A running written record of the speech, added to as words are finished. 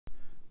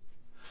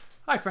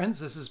Hi, friends.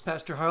 This is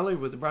Pastor Harley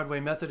with the Broadway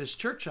Methodist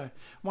Church. I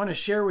want to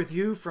share with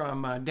you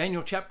from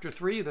Daniel chapter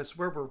 3. That's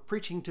where we're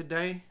preaching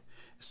today.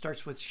 It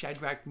starts with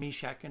Shadrach,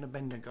 Meshach, and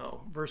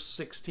Abednego, verse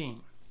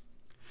 16.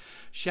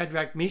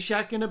 Shadrach,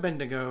 Meshach, and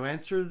Abednego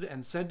answered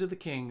and said to the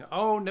king,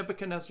 O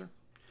Nebuchadnezzar,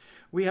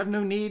 we have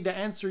no need to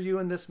answer you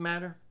in this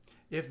matter.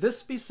 If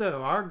this be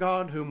so, our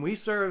God whom we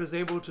serve is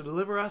able to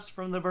deliver us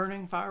from the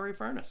burning fiery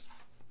furnace,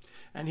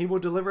 and he will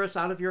deliver us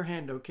out of your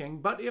hand, O king.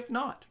 But if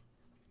not,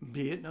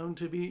 be it known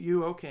to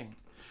you, O king,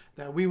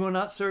 that we will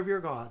not serve your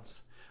gods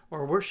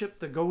or worship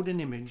the golden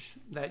image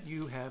that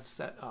you have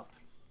set up.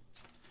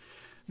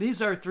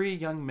 These are three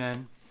young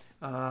men,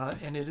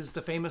 and it is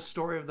the famous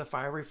story of the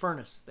fiery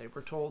furnace. They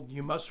were told,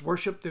 you must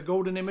worship the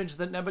golden image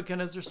that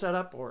Nebuchadnezzar set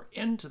up, or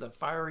into the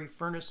fiery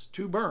furnace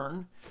to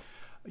burn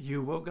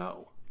you will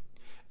go.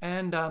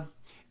 And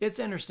it's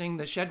interesting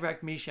that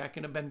Shadrach, Meshach,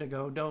 and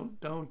Abednego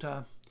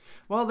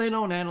they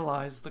don't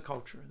analyze the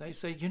culture. They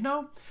say,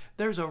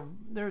 there's a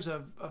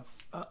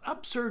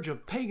upsurge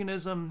of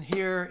paganism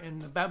here in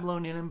the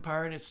Babylonian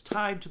Empire, and it's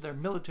tied to their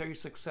military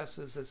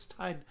successes. It's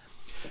tied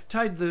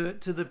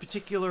to the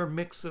particular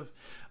mix of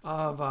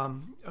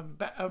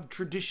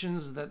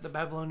traditions that the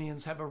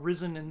Babylonians have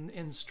arisen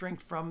in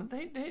strength from.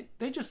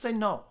 They just say,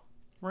 no,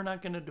 we're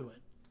not going to do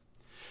it.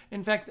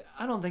 In fact,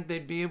 I don't think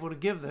they'd be able to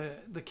give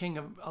the king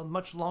a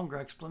much longer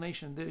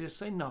explanation. They just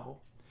say no.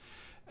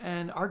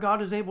 And our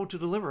God is able to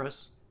deliver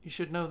us. You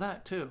should know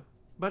that too.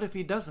 But if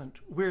he doesn't,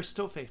 we're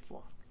still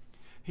faithful.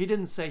 He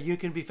didn't say you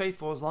can be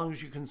faithful as long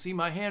as you can see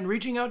my hand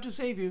reaching out to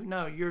save you.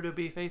 No, you're to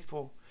be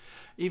faithful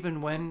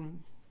even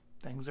when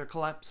things are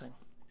collapsing.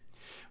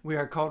 We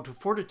are called to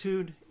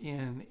fortitude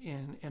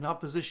in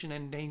opposition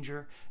and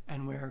danger,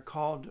 and we are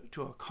called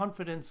to a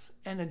confidence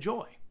and a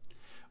joy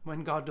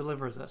when God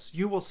delivers us.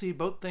 You will see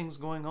both things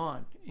going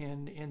on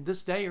in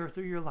this day or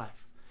through your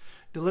life.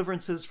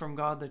 Deliverances from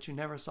God that you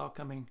never saw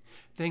coming,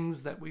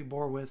 things that we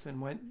bore with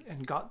and went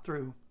and got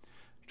through,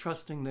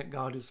 trusting that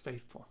God is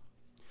faithful.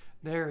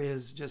 There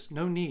is just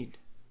no need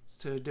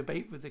to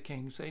debate with the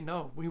king. Say,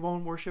 no, we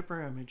won't worship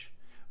our image.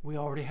 We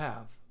already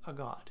have a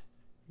God.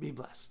 Be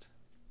blessed.